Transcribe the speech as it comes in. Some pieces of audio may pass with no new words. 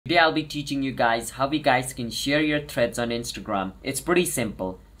Today I'll be teaching you guys how you guys can share your threads on Instagram. It's pretty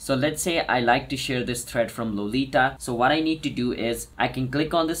simple. So let's say I like to share this thread from Lolita. So what I need to do is I can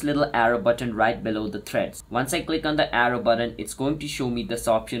click on this little arrow button right below the threads. Once I click on the arrow button, it's going to show me this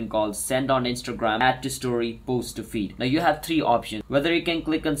option called send on Instagram, add to story, post to feed. Now you have three options. Whether you can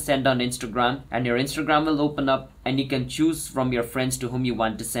click on send on Instagram and your Instagram will open up and you can choose from your friends to whom you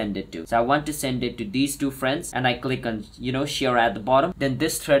want to send it to. So I want to send it to these two friends and I click on share at the bottom. Then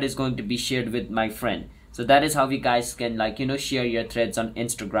this thread is going to be shared with my friend. So that is how you guys can share your threads on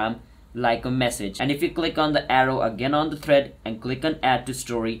Instagram like a message. And if you click on the arrow again on the thread and click on add to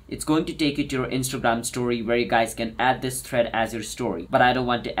story, it's going to take you to your Instagram story where you guys can add this thread as your story. But I don't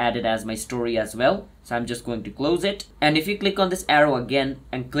want to add it as my story as well. So I'm just going to close it. And if you click on this arrow again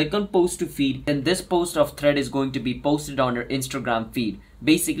and click on post to feed, then this post of thread is going to be posted on your Instagram feed.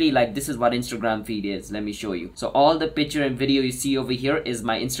 Basically, this is what Instagram feed is. Let me show you. So all the picture and video you see over here is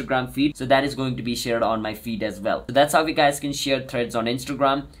my Instagram feed. So that is going to be shared on my feed as well. So that's how you guys can share threads on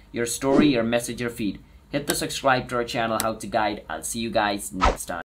Instagram, your story, your message, your feed. Hit the subscribe to our channel, How to Guide. I'll see you guys next time.